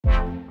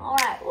All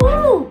right,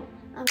 woo!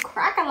 I'm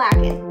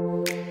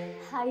crack-a-lacking.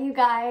 Hi, you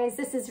guys.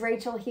 This is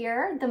Rachel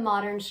here, the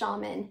Modern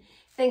Shaman.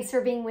 Thanks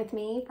for being with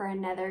me for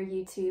another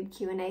YouTube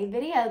Q&A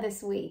video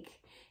this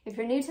week. If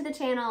you're new to the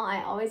channel,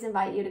 I always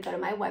invite you to go to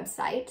my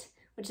website,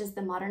 which is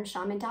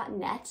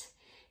themodernshaman.net,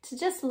 to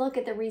just look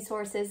at the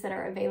resources that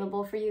are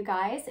available for you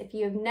guys. If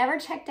you have never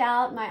checked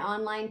out my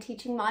online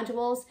teaching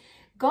modules,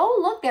 go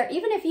look there.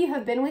 Even if you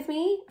have been with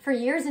me for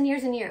years and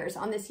years and years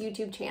on this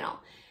YouTube channel,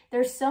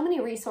 there's so many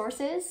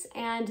resources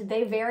and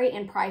they vary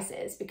in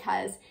prices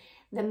because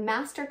the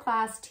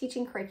masterclass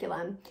teaching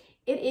curriculum,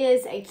 it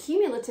is a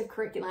cumulative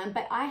curriculum,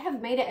 but I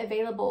have made it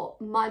available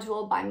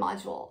module by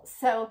module.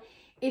 So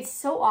it's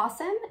so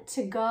awesome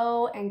to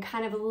go and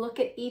kind of look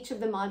at each of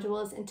the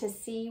modules and to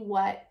see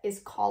what is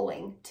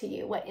calling to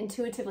you, what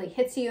intuitively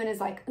hits you and is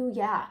like, oh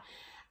yeah,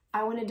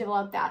 I want to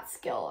develop that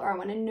skill, or I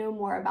want to know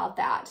more about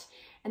that.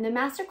 And the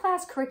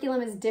masterclass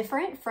curriculum is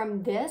different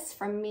from this,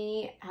 from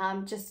me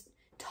just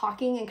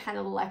talking and kind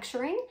of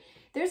lecturing.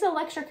 There's a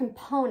lecture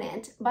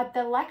component, but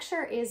the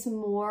lecture is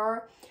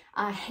more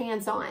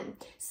hands-on.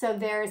 So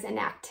there's an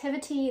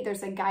activity,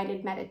 there's a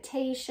guided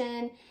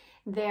meditation,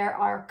 there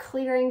are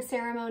clearing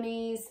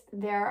ceremonies,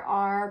 there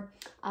are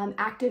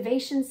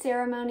activation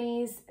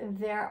ceremonies,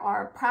 there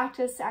are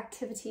practice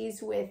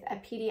activities with a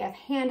PDF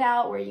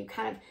handout where you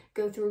kind of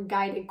go through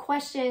guided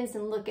questions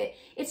and look at,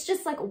 it's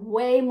just like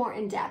way more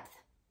in depth.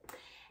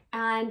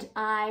 And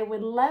I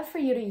would love for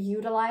you to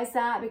utilize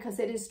that because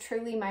it is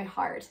truly my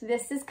heart.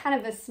 This is kind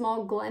of a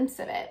small glimpse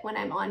of it when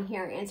I'm on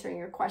here answering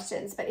your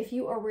questions. But if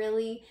you are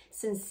really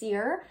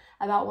sincere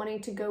about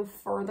wanting to go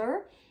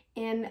further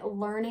in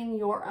learning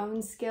your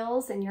own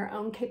skills and your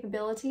own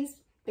capabilities,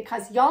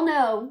 because y'all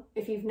know,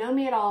 if you've known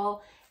me at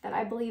all, that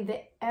I believe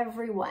that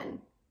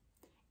everyone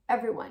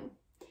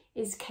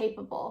is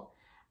capable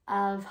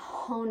of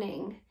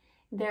honing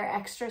their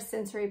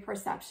extrasensory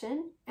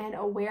perception and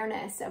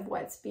awareness of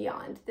what's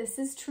beyond. This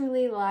is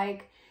truly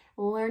like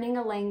learning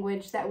a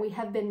language that we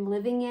have been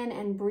living in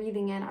and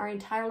breathing in our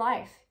entire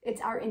life.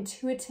 It's our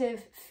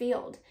intuitive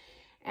field.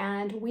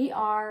 And we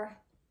are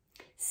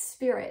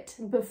spirit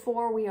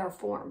before we are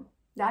form.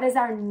 That is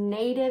our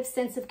native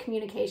sense of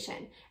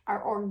communication,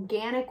 our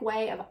organic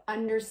way of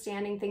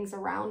understanding things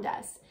around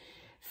us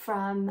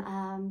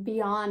from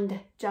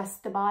beyond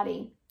just the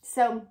body.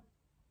 So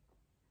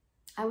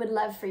I would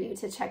love for you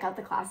to check out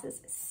the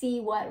classes,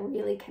 see what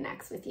really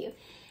connects with you,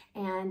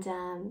 and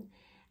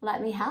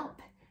let me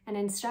help and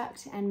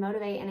instruct and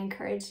motivate and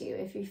encourage you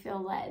if you feel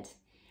led.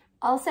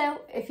 Also,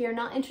 if you're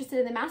not interested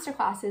in the master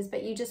classes,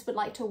 but you just would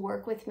like to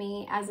work with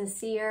me as a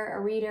seer, a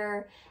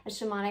reader, a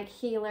shamanic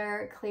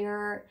healer,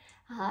 clearer,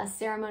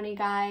 ceremony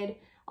guide,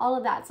 all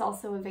of that's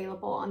also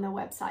available on the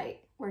website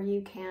where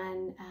you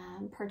can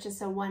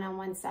purchase a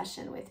one-on-one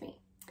session with me.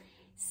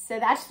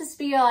 So that's the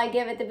spiel I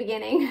give at the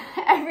beginning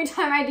every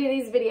time I do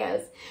these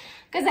videos,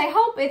 because I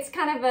hope it's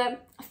kind of a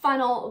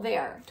funnel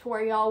there to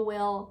where y'all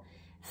will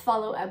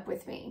follow up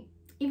with me.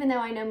 Even though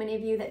I know many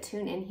of you that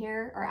tune in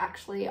here are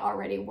actually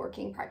already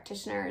working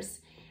practitioners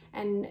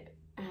and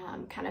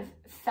kind of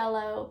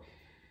fellow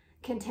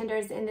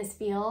contenders in this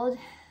field.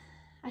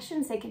 I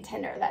shouldn't say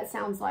contender, that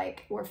sounds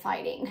like we're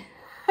fighting.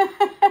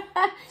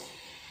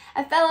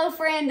 A fellow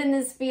friend in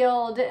this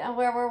field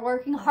where we're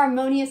working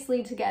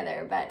harmoniously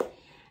together, but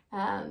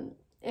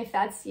if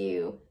that's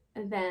you,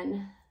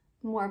 then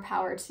more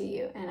power to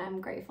you. And I'm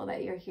grateful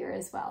that you're here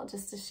as well,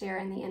 just to share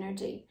in the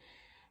energy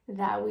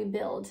that we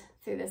build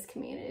through this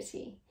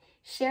community.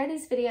 Share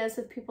these videos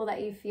with people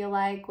that you feel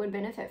like would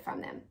benefit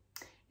from them,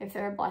 if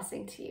they're a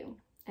blessing to you,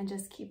 and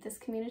just keep this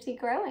community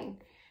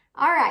growing.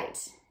 All right,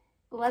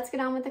 let's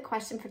get on with the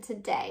question for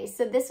today.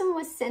 So this one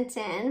was sent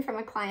in from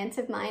a client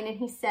of mine, and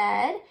he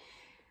said,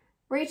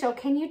 Rachel,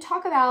 can you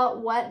talk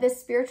about what the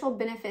spiritual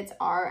benefits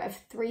are of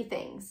three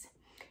things?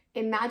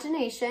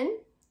 Imagination,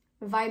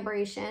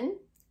 vibration,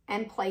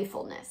 and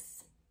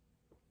playfulness.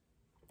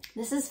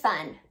 This is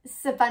fun. This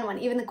is a fun one.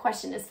 Even the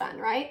question is fun,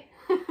 right?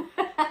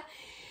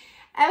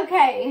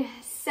 Okay,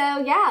 so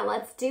yeah,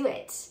 let's do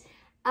it.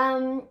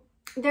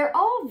 They're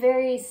all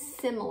very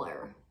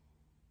similar,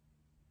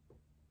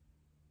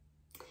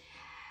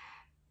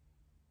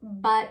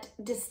 but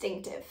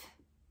distinctive.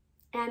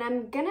 And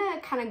I'm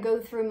gonna kind of go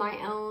through my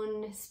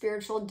own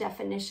spiritual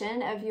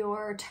definition of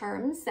your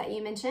terms that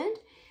you mentioned.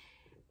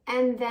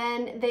 And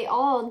then they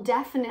all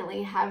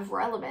definitely have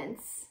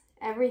relevance.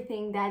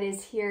 Everything that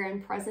is here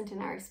and present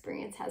in our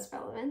experience has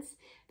relevance,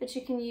 but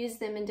you can use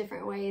them in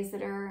different ways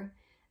that are,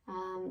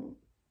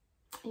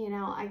 you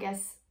know, I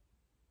guess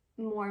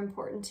more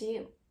important to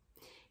you.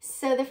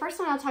 So the first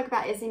one I'll talk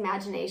about is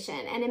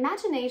imagination. And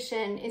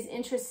imagination is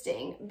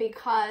interesting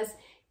because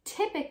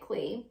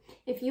typically,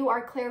 if you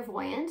are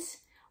clairvoyant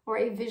or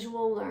a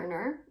visual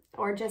learner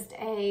or just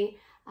a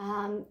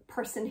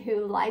person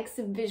who likes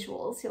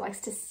visuals, who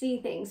likes to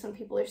see things when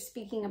people are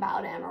speaking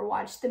about them, or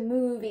watch the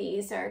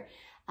movies, or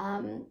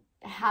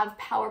have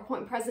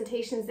PowerPoint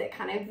presentations that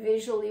kind of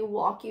visually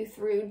walk you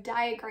through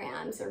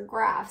diagrams or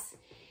graphs,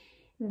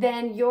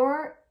 then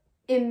your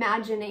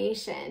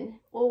imagination,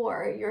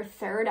 or your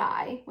third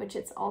eye, which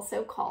it's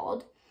also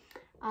called,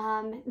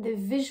 the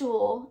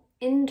visual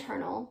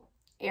internal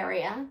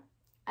area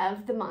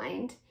of the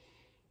mind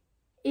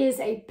is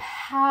a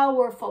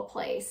powerful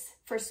place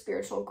for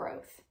spiritual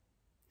growth.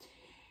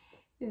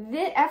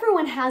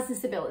 Everyone has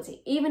this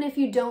ability, even if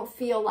you don't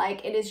feel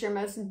like it is your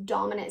most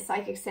dominant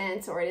psychic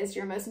sense or it is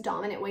your most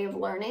dominant way of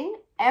learning.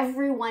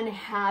 Everyone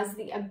has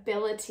the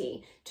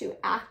ability to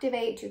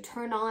activate, to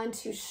turn on,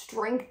 to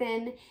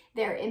strengthen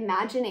their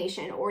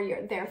imagination or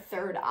their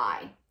third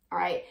eye. All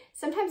right.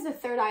 Sometimes the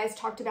third eye is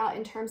talked about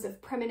in terms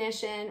of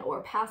premonition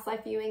or past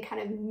life viewing,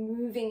 kind of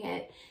moving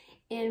it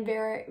in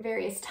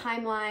various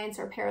timelines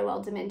or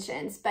parallel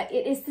dimensions, but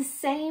it is the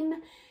same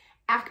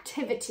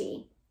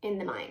activity in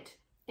the mind.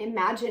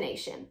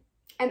 Imagination.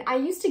 And I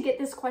used to get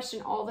this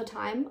question all the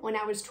time when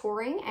I was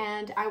touring,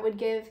 and I would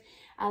give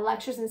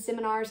lectures and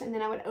seminars, and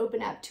then I would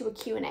open up to a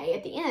Q&A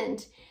at the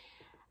end.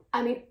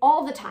 I mean,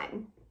 all the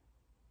time,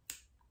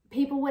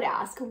 people would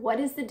ask, what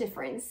is the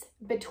difference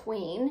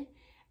between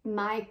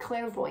my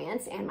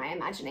clairvoyance and my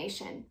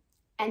imagination?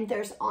 And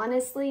there's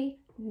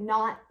honestly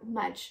not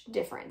much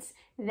difference.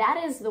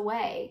 That is the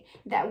way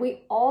that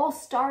we all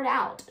start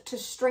out to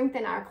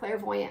strengthen our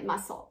clairvoyant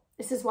muscle.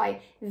 This is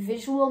why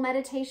visual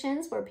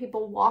meditations, where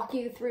people walk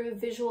you through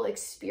visual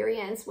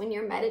experience when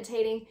you're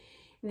meditating,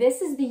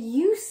 this is the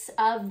use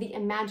of the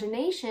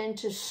imagination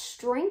to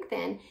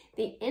strengthen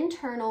the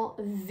internal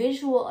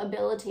visual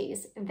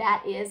abilities.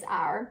 That is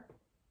our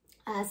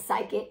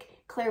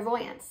psychic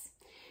clairvoyance.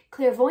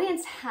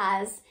 Clairvoyance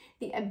has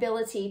the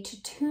ability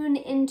to tune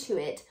into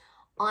it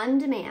on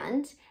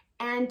demand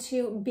and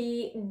to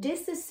be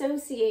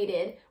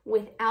disassociated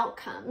with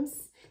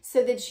outcomes,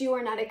 so that you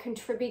are not a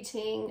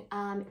contributing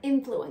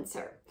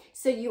influencer.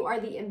 So you are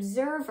the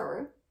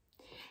observer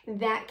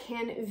that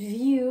can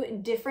view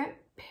different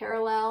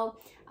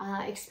parallel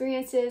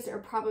experiences or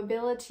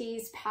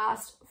probabilities,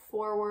 past,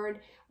 forward,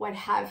 what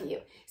have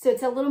you. So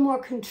it's a little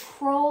more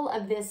control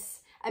of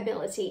this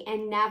ability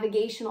and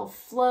navigational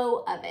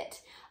flow of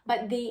it.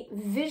 But the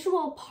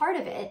visual part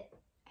of it,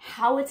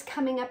 how it's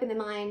coming up in the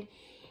mind,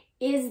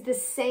 is the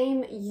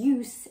same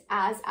use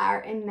as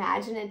our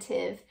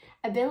imaginative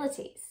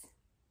abilities.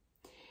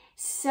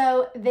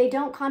 So they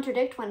don't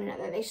contradict one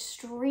another, they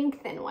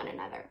strengthen one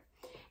another.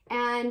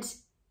 And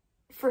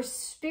for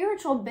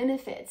spiritual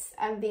benefits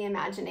of the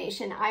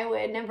imagination, I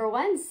would, number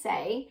one,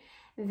 say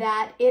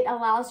that it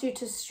allows you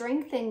to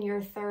strengthen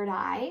your third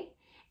eye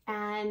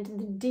and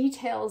the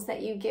details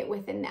that you get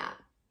within that.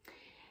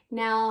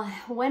 Now,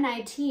 when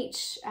I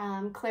teach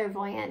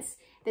clairvoyance,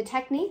 the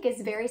technique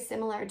is very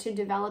similar to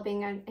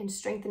developing and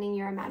strengthening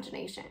your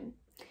imagination.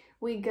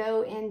 We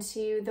go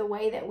into the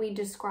way that we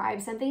describe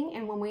something,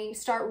 and when we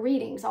start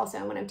readings,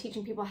 also when I'm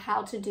teaching people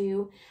how to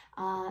do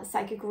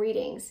psychic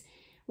readings,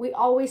 we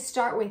always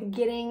start with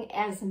getting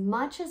as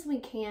much as we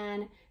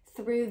can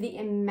through the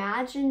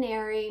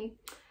imaginary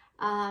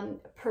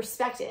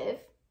perspective,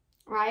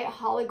 right?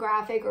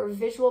 Holographic or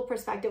visual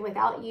perspective,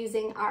 without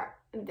using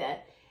the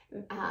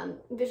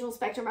visual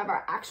spectrum of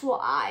our actual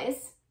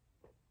eyes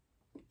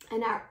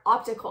and our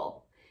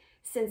optical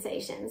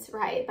sensations,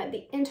 right? But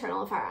the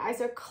internal, if our eyes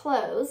are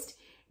closed,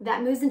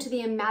 that moves into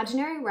the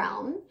imaginary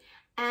realm,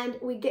 and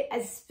we get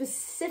as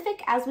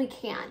specific as we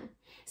can.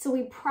 So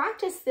we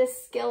practice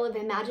this skill of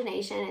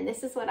imagination, and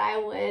this is what I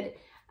would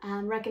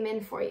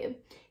recommend for you,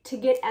 to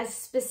get as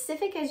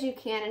specific as you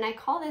can. And I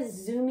call this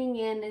zooming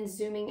in and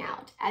zooming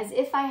out, as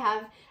if I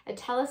have a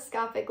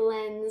telescopic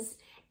lens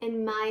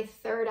in my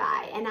third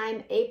eye and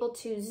I'm able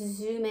to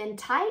zoom in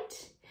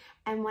tight.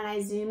 And when I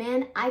zoom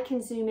in, I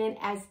can zoom in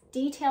as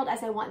detailed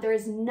as I want. There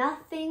is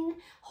nothing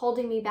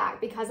holding me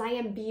back because I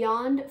am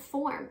beyond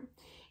form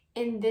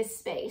in this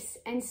space.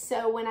 And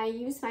so when I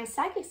use my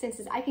psychic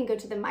senses, I can go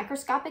to the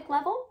microscopic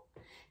level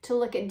to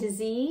look at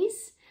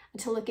disease,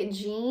 to look at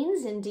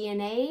genes and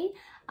DNA.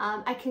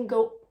 I can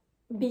go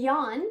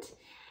beyond.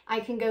 I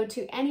can go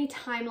to any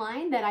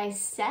timeline that I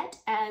set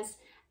as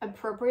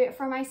appropriate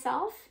for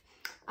myself.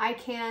 I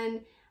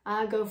can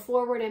go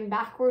forward and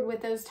backward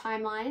with those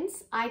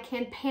timelines. I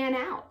can pan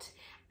out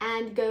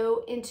and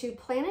go into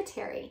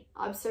planetary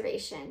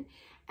observation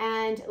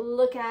and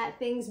look at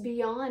things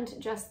beyond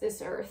just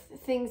this earth,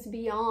 things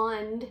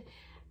beyond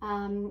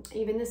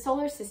even the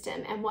solar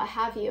system and what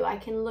have you. I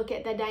can look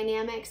at the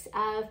dynamics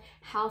of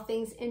how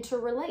things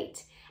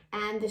interrelate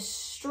and the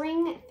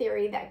string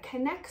theory that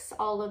connects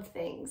all of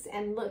things,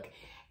 and look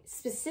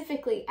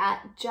specifically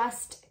at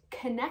just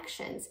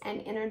connections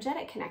and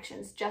energetic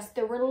connections, just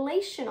the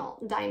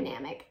relational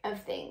dynamic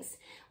of things,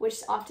 which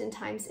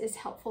oftentimes is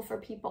helpful for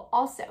people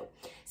also.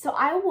 So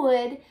I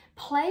would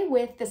play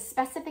with the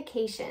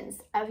specifications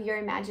of your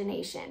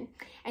imagination,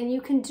 and you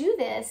can do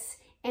this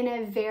in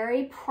a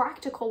very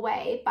practical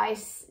way by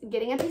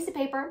getting a piece of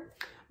paper,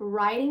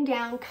 writing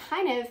down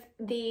kind of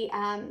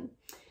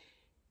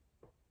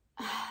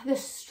the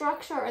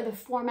structure or the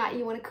format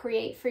you want to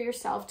create for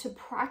yourself to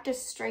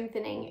practice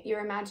strengthening your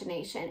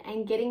imagination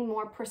and getting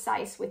more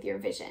precise with your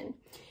vision.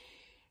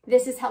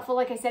 This is helpful,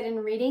 like I said, in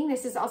reading.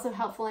 This is also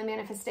helpful in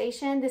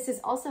manifestation. This is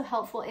also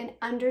helpful in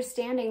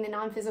understanding the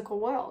non-physical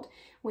world.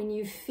 When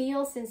you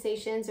feel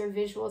sensations or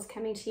visuals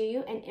coming to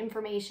you and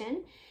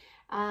information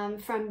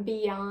from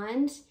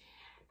beyond,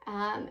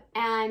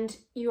 and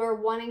you're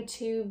wanting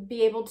to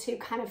be able to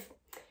kind of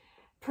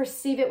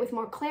perceive it with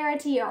more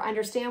clarity or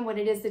understand what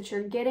it is that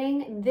you're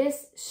getting,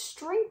 this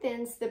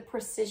strengthens the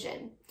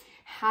precision,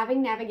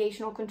 having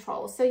navigational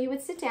control. So you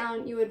would sit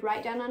down, you would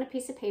write down on a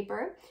piece of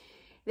paper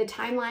the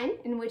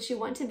timeline in which you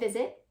want to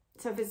visit.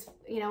 So if it's,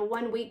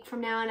 1 week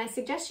from now, and I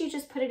suggest you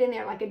just put it in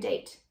there like a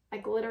date,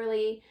 like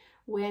literally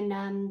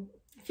when,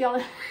 if y'all,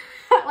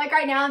 like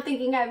right now I'm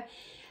thinking of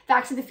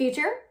Back to the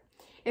Future.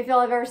 If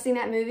y'all have ever seen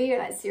that movie or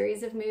that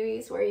series of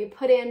movies where you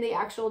put in the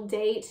actual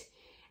date,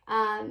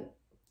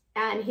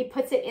 and he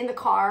puts it in the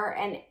car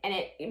and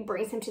it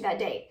brings him to that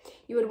date.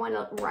 You would want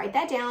to write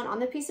that down on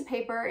the piece of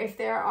paper. If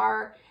there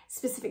are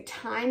specific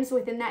times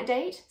within that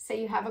date,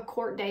 say you have a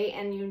court date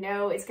and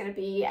it's going to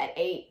be at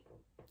 8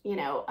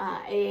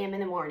 a.m. in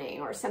the morning,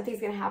 or something's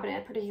going to happen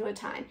at a particular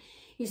time,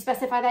 you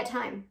specify that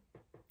time.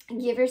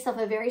 Give yourself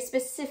a very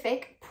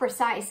specific,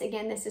 precise,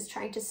 again, this is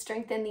trying to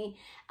strengthen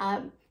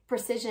the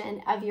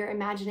precision of your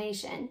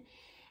imagination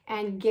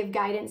and give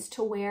guidance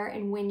to where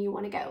and when you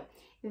want to go.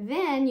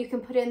 Then you can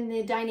put in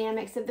the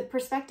dynamics of the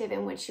perspective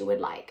in which you would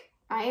like,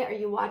 right? Are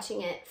you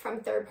watching it from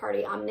third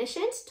party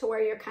omniscient to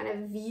where you're kind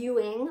of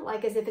viewing,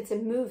 like as if it's a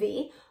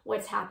movie,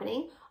 what's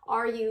happening?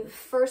 Are you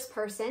first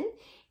person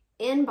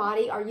in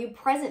body? Are you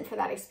present for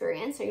that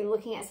experience? Are you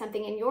looking at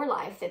something in your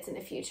life that's in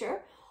the future?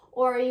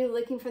 Or are you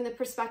looking from the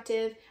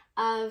perspective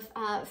of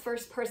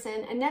first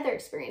person, another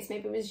experience?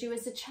 Maybe it was you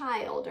as a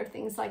child or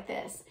things like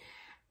this.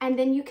 And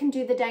then you can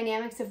do the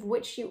dynamics of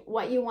what you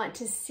want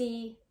to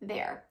see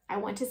there. I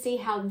want to see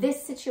how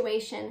this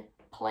situation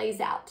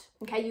plays out.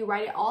 Okay, you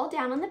write it all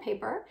down on the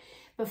paper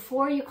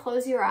before you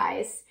close your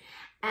eyes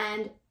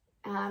and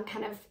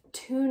kind of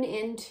tune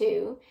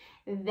into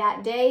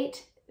that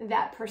date,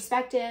 that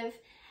perspective,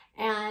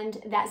 and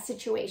that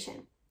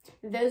situation.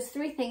 Those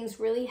 3 things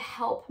really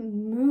help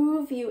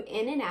move you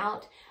in and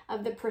out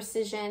of the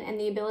precision and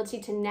the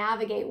ability to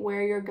navigate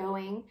where you're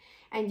going.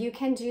 And you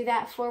can do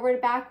that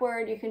forward,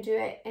 backward. You can do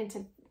it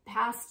into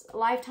past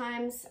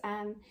lifetimes.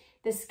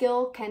 The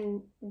skill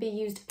can be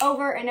used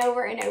over and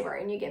over and over,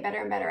 and you get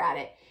better and better at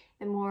it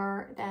the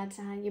more that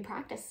you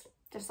practice,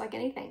 just like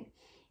anything.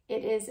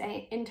 It is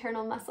an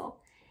internal muscle.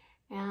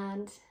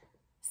 And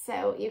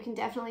so you can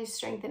definitely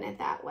strengthen it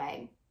that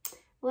way.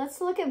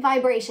 Let's look at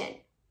vibration,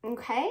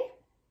 okay?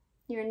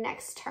 Your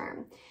next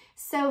term.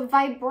 So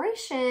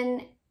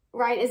vibration,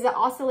 right, is the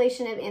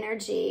oscillation of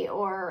energy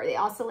or the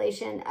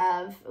oscillation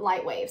of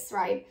light waves,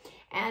 right?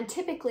 And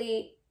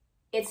typically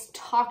it's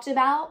talked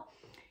about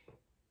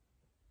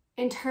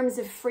in terms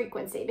of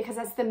frequency because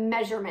that's the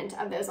measurement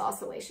of those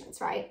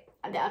oscillations, right?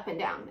 The up and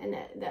down and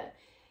the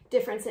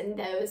difference in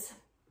those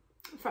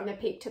from the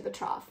peak to the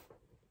trough.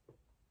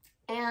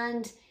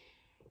 And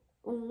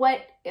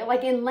what,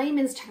 like in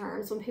layman's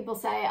terms, when people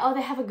say, oh,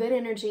 they have a good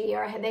energy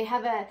or they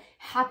have a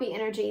happy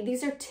energy,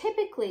 these are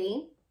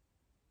typically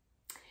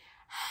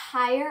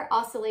higher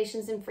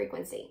oscillations in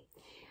frequency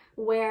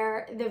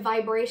where the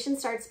vibration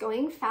starts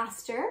going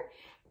faster,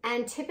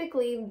 and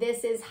typically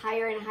this is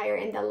higher and higher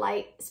in the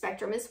light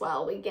spectrum as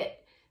well. We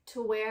get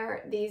to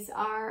where these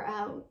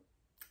are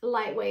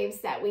light waves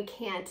that we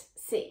can't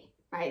see,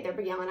 right? They're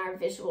beyond our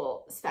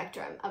visual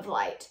spectrum of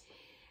light,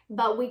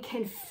 but we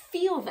can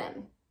feel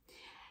them,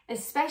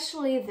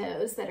 especially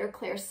those that are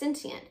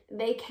clairsentient.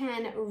 They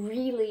can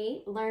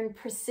really learn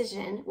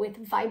precision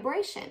with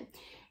vibration.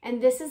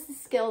 And this is the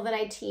skill that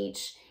I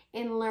teach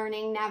in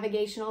learning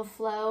navigational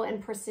flow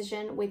and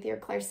precision with your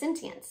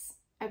clairsentience,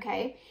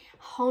 okay?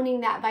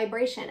 Honing that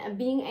vibration of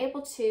being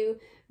able to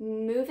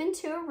move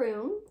into a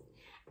room,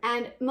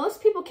 and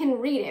most people can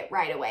read it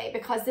right away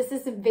because this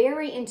is a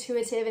very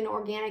intuitive and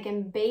organic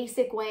and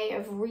basic way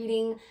of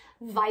reading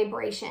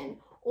vibration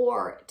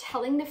or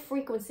telling the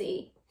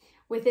frequency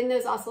within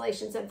those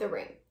oscillations of the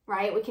room,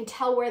 right? We can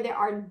tell where there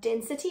are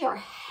density or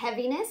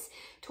heaviness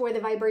to where the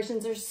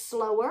vibrations are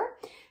slower.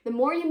 The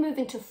more you move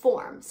into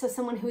form, so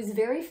someone who's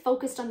very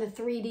focused on the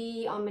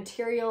 3D, on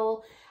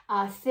material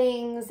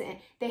things,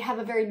 they have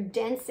a very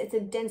dense, it's a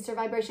denser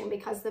vibration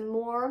because the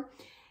more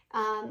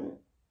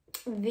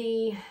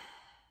the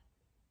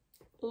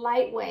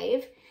light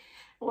wave,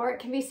 or it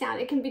can be sound,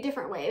 it can be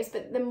different waves,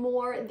 but the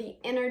more the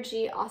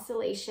energy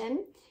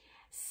oscillation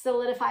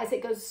solidifies,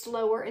 it goes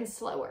slower and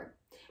slower.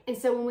 And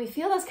so when we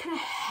feel those kind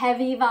of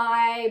heavy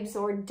vibes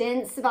or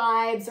dense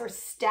vibes or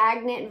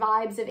stagnant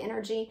vibes of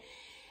energy,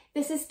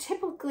 this is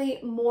typically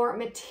more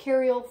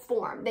material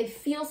form. They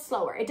feel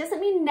slower. It doesn't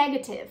mean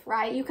negative,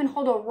 right? You can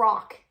hold a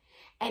rock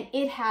and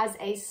it has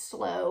a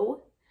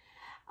slow,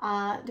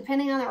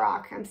 depending on the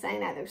rock, I'm saying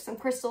that there's some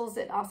crystals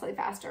that oscillate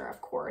faster,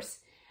 of course,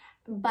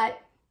 but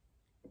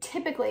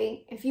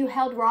typically if you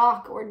held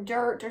rock or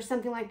dirt or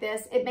something like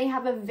this, it may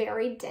have a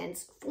very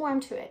dense form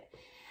to it.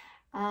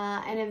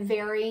 And a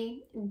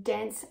very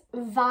dense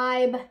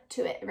vibe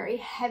to it, very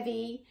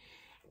heavy.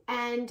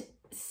 And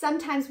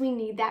sometimes we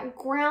need that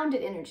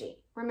grounded energy.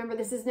 Remember,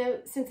 this is no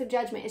sense of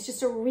judgment. It's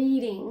just a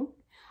reading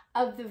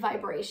of the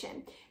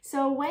vibration.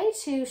 So a way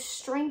to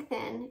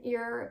strengthen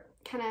your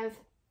kind of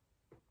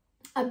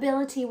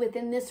ability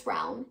within this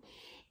realm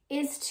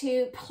is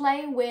to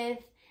play with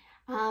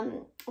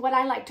what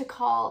I like to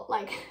call,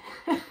 like,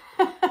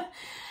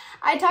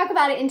 I talk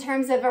about it in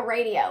terms of a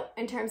radio,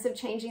 in terms of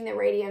changing the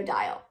radio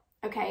dial,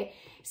 okay?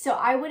 So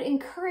I would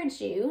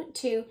encourage you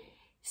to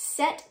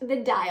set the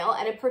dial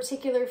at a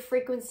particular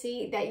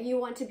frequency that you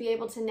want to be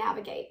able to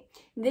navigate.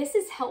 This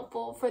is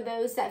helpful for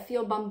those that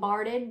feel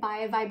bombarded by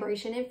a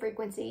vibration and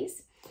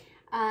frequencies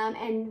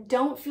and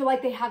don't feel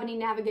like they have any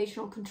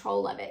navigational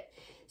control of it.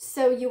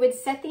 So you would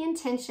set the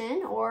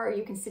intention, or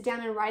you can sit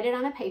down and write it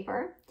on a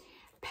paper.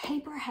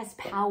 Paper has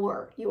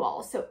power, you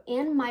all. So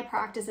in my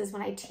practices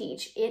when I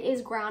teach, it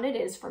is grounded,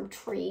 it is from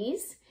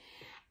trees.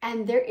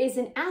 And there is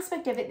an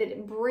aspect of it that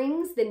it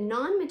brings the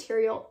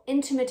non-material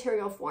into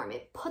material form.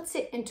 It puts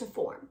it into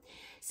form.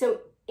 So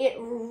it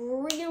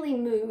really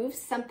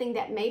moves something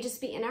that may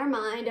just be in our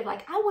mind of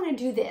like, I want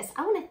to do this.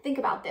 I want to think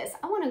about this.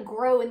 I want to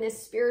grow in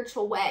this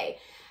spiritual way.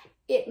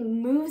 It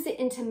moves it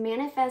into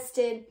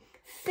manifested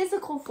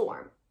physical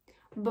form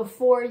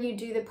before you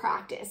do the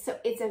practice. So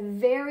it's a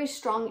very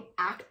strong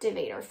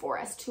activator for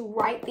us to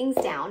write things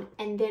down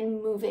and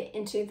then move it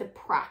into the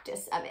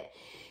practice of it.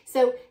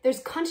 So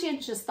there's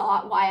conscientious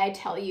thought why I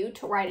tell you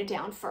to write it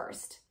down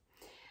first.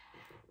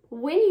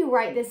 When you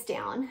write this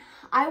down,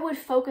 I would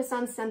focus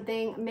on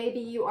something. Maybe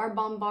you are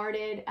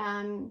bombarded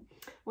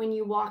when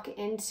you walk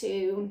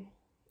into,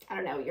 I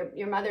don't know,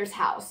 your mother's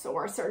house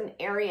or a certain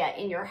area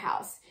in your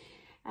house,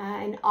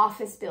 an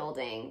office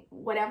building,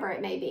 whatever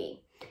it may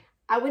be.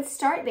 I would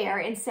start there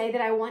and say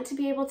that I want to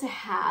be able to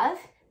have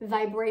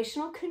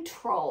vibrational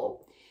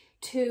control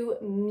to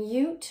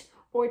mute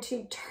or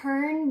to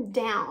turn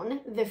down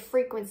the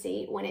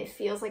frequency when it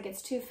feels like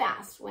it's too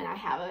fast, when I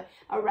have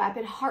a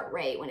rapid heart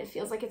rate, when it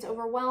feels like it's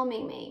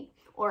overwhelming me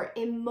or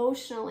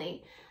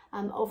emotionally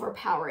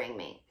overpowering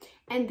me.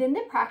 And then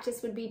the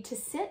practice would be to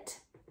sit,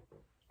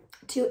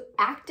 to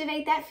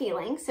activate that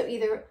feeling. So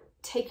either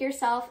take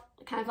yourself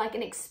kind of like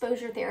an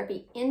exposure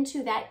therapy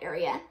into that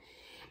area,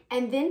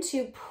 and then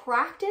to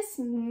practice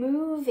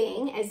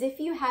moving as if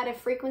you had a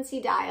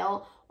frequency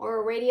dial or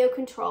a radio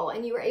control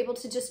and you were able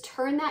to just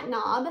turn that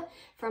knob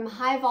from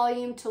high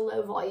volume to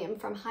low volume,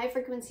 from high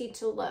frequency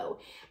to low,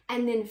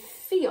 and then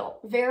feel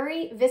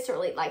very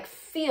viscerally, like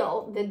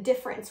feel the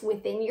difference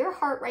within your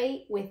heart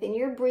rate, within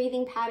your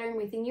breathing pattern,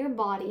 within your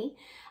body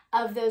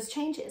of those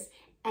changes.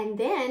 And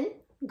then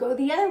go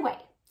the other way.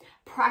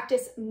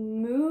 Practice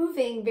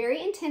moving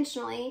very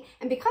intentionally.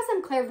 And because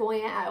I'm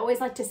clairvoyant, I always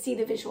like to see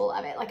the visual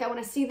of it. Like I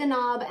want to see the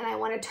knob and I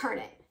want to turn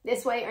it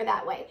this way or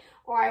that way.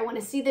 Or I want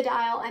to see the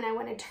dial and I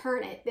want to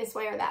turn it this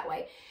way or that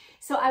way.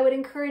 So I would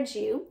encourage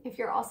you, if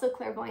you're also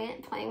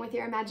clairvoyant, playing with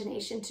your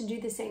imagination, to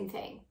do the same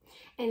thing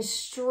and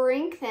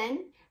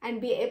strengthen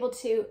and be able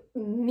to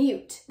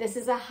mute. This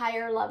is a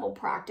higher level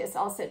practice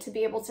also, to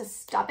be able to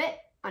stop it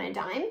on a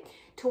dime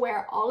to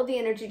where all of the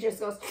energy just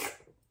goes.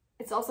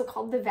 It's also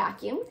called the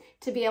vacuum,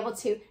 to be able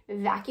to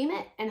vacuum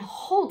it and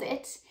hold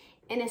it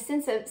in a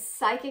sense of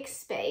psychic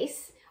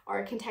space or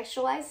a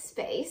contextualized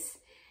space,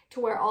 to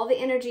where all the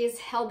energy is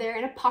held there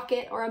in a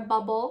pocket or a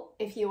bubble.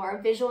 If you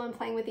are visual and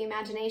playing with the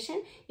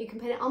imagination, you can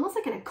put it almost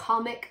like in a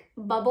comic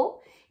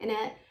bubble, in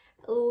a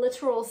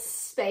literal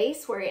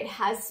space where it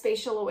has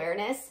spatial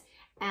awareness,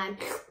 and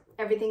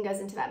everything goes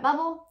into that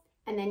bubble,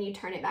 and then you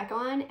turn it back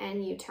on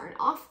and you turn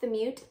off the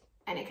mute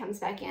and it comes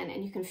back in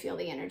and you can feel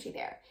the energy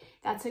there.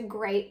 That's a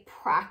great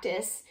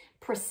practice,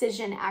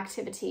 precision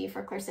activity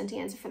for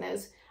clairsentience, for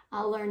those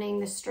learning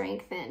the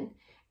strength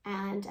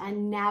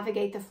and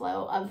navigate the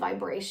flow of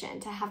vibration,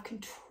 to have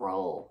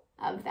control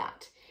of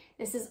that.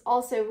 This is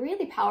also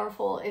really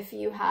powerful if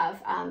you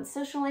have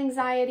social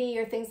anxiety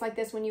or things like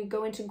this, when you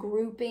go into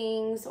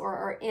groupings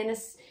or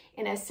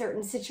in a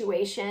certain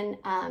situation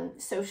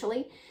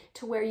socially,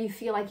 to where you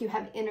feel like you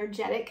have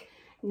energetic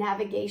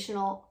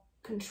navigational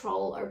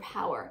control or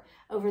power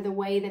over the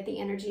way that the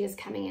energy is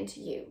coming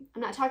into you.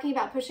 I'm not talking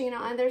about pushing it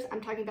on others.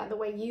 I'm talking about the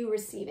way you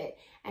receive it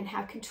and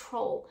have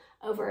control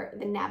over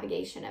the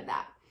navigation of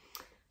that.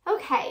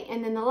 Okay,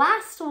 and then the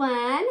last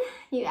one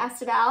you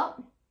asked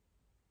about,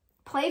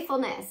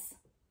 playfulness.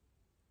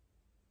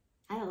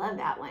 I love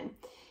that one.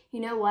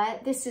 You know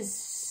what? This is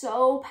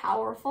so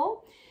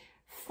powerful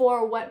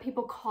for what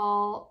people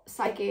call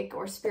psychic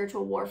or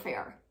spiritual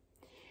warfare.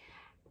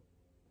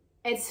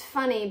 It's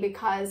funny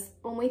because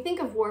when we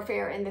think of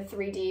warfare in the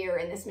 3D or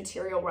in this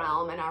material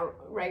realm in our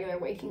regular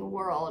waking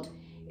world,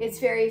 it's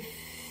very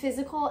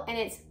physical, and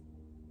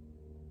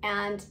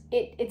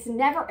it's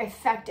never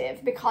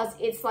effective because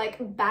it's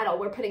like battle.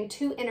 We're putting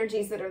two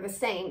energies that are the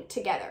same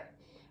together,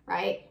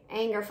 right?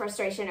 Anger,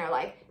 frustration, or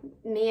like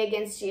me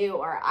against you,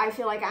 or I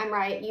feel like I'm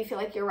right, you feel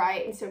like you're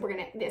right, and so we're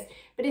gonna this.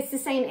 But it's the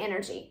same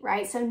energy,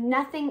 right? So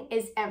nothing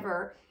is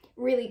ever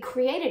really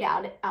created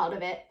out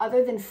of it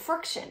other than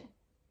frictional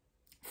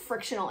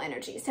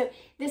energy. So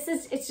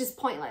it's just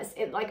pointless.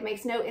 It like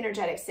makes no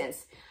energetic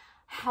sense.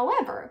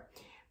 However,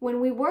 when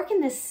we work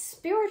in the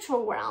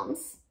spiritual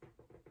realms,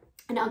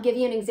 and I'll give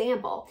you an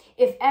example.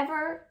 If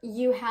ever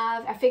you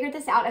have, I figured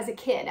this out as a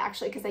kid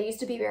actually, because I used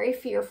to be very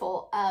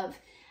fearful of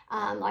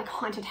like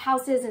haunted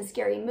houses and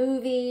scary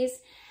movies.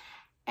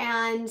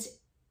 And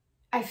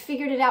I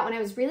figured it out when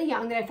I was really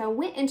young that if I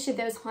went into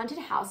those haunted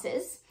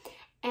houses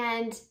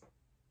and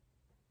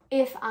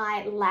if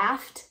I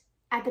laughed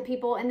at the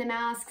people in the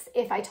masks,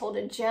 if I told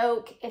a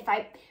joke, if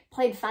I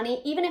played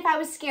funny, even if I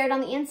was scared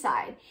on the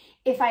inside,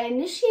 if I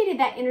initiated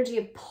that energy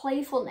of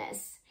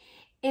playfulness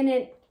in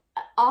an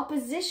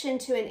opposition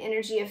to an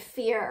energy of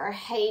fear or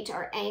hate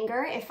or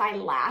anger, if I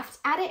laughed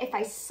at it, if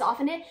I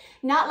softened it,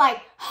 not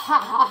like ha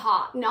ha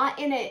ha, not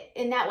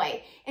in that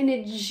way, in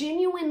a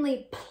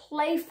genuinely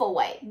playful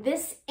way.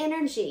 This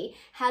energy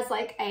has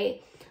like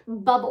a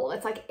bubble.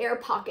 It's like air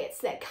pockets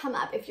that come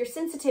up. If you're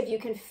sensitive, you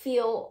can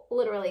feel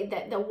literally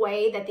that the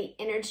way that the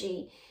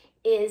energy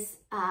is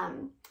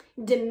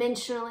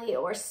dimensionally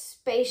or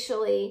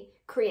spatially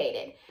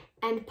created.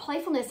 And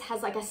playfulness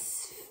has like a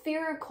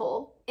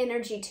spherical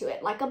energy to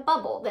it, like a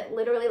bubble that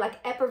literally,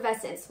 like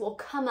effervescence, will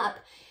come up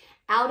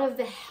out of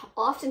the,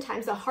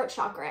 oftentimes the heart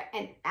chakra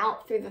and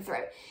out through the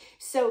throat.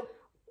 So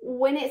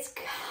when it's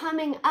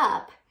coming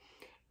up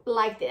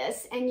like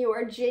this and you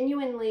are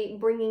genuinely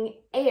bringing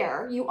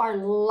air, you are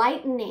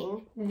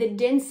lightening the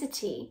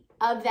density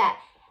of that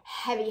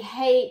heavy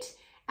hate,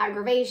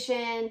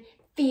 aggravation,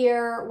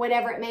 fear,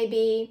 whatever it may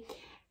be,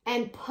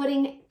 and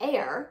putting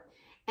air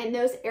and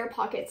those air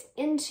pockets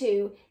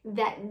into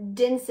that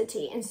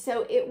density. And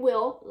so it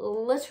will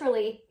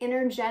literally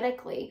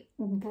energetically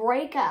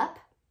break up,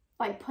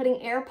 like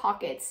putting air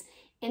pockets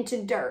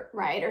into dirt,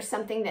 right? Or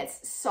something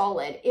that's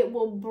solid. It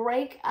will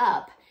break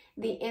up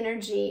the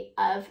energy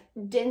of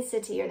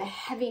density or the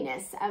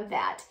heaviness of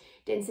that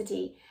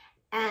density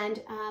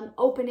and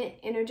open it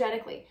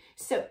energetically.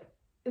 So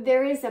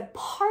there is a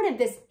part of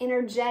this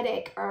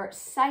energetic or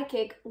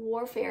psychic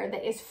warfare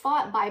that is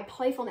fought by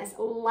playfulness,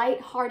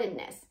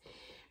 lightheartedness.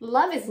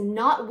 Love is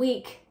not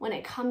weak when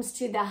it comes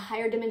to the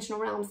higher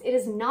dimensional realms. It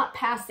is not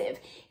passive.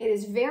 It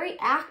is very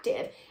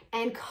active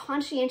and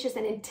conscientious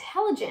and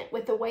intelligent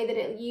with the way that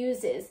it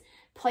uses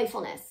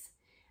playfulness.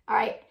 All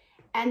right.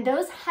 And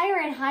those higher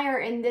and higher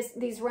in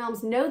these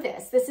realms know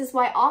this. This is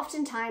why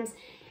oftentimes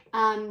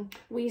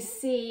we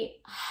see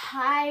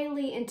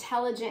highly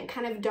intelligent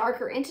kind of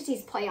darker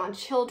entities play on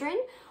children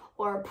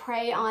or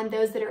prey on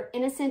those that are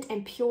innocent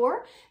and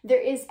pure.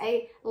 There is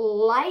a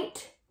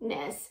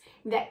lightness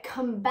that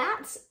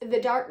combats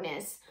the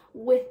darkness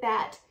with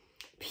that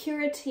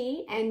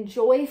purity and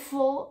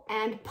joyful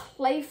and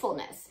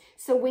playfulness.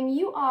 So when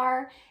you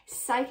are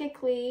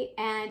psychically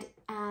and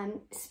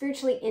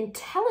spiritually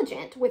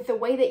intelligent with the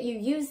way that you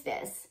use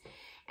this,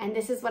 and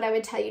this is what I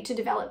would tell you to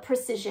develop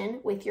precision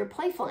with your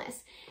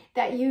playfulness,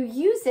 that you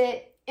use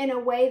it in a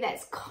way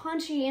that's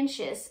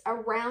conscientious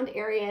around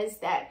areas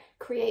that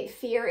create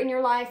fear in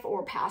your life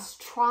or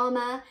past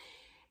trauma,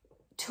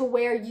 to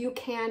where you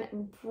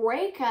can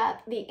break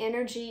up the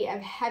energy of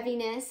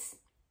heaviness,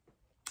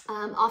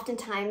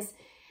 oftentimes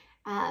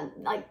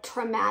like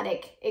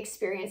traumatic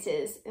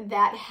experiences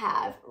that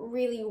have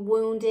really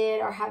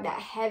wounded or have that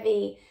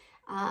heavy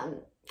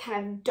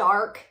kind of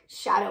dark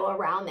shadow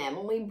around them.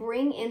 When we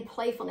bring in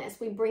playfulness,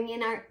 we bring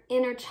in our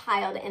inner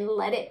child and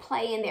let it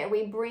play in there.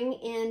 We bring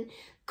in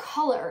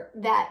color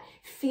that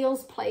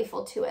feels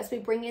playful to us. We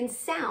bring in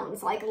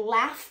sounds like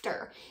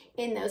laughter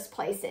in those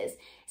places.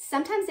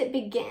 Sometimes it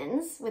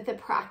begins with the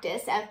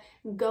practice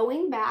of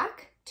going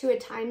back to a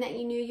time that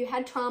you knew you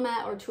had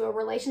trauma, or to a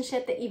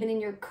relationship that even in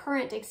your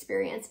current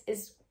experience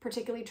is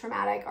particularly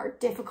traumatic or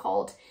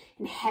difficult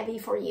and heavy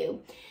for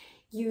you.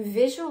 You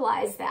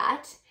visualize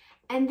that,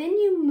 and then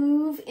you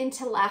move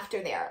into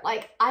laughter there.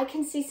 Like, I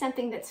can see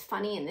something that's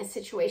funny in this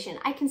situation.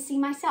 I can see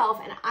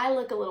myself and I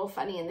look a little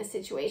funny in this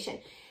situation.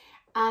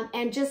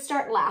 And just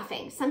start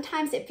laughing.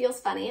 Sometimes it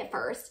feels funny at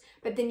first,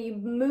 but then you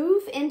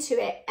move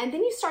into it and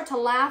then you start to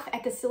laugh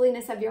at the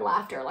silliness of your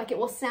laughter. Like, it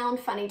will sound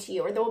funny to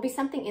you, or there will be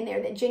something in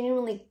there that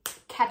genuinely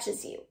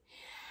catches you.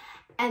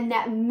 And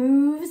that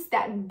moves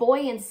that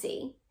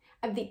buoyancy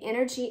of the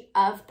energy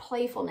of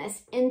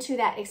playfulness into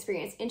that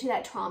experience, into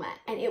that trauma.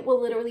 And it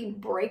will literally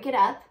break it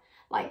up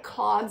like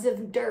clods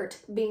of dirt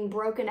being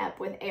broken up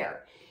with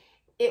air.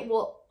 It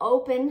will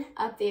open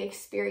up the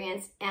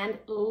experience and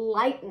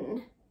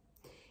lighten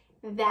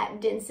that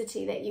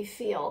density that you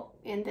feel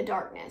in the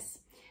darkness.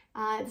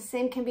 The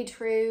same can be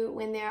true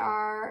when there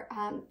are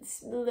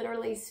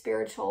literally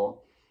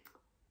spiritual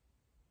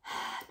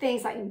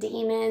things like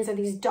demons or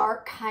these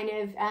dark kind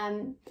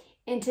of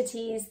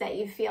entities that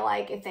you feel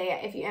like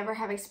if you ever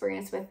have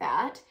experience with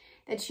that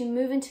you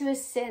move into a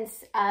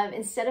sense of,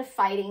 instead of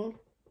fighting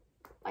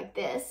like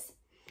this,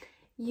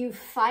 you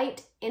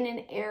fight in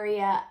an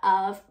area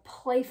of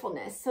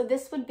playfulness. So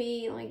this would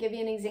be, let me give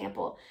you an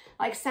example,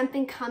 like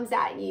something comes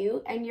at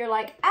you and you're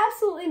like,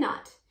 absolutely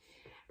not.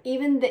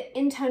 Even the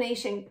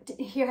intonation,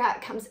 hear how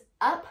it comes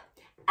up,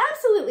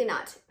 absolutely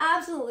not,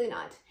 absolutely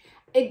not.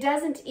 It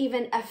doesn't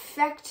even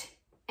affect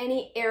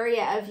any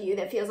area of you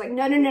that feels like,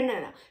 no.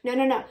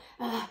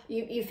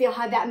 You feel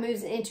how that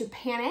moves into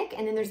panic,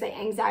 and then there's the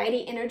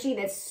anxiety energy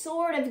that's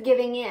sort of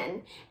giving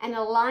in and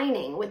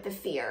aligning with the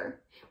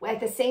fear, at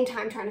the same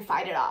time trying to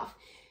fight it off.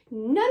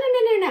 No.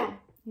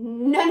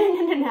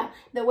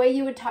 The way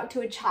you would talk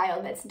to a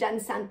child that's done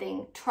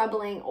something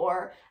troubling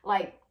or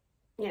like,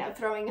 you know,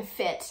 throwing a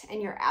fit,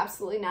 and you're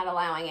absolutely not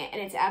allowing it,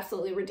 and it's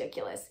absolutely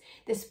ridiculous.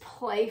 This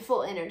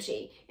playful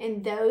energy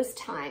in those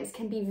times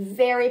can be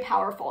very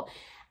powerful.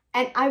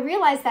 And I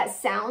realize that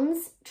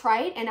sounds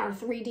trite in our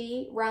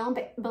 3D realm,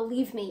 but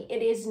believe me,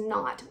 it is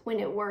not when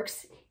it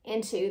works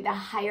into the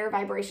higher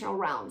vibrational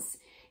realms.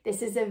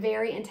 This is a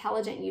very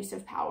intelligent use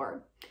of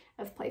power,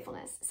 of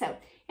playfulness. So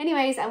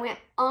anyways, I went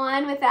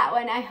on with that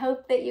one. I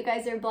hope that you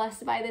guys are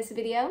blessed by this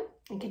video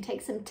and can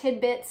take some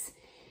tidbits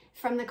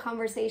from the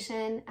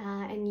conversation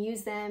and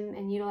use them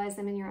and utilize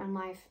them in your own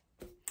life.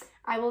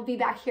 I will be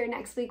back here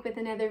next week with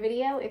another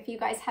video. If you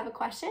guys have a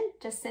question,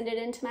 just send it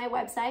into my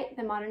website,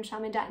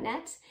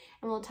 themodernshaman.net,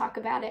 and we'll talk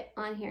about it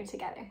on here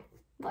together.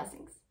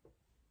 Blessings.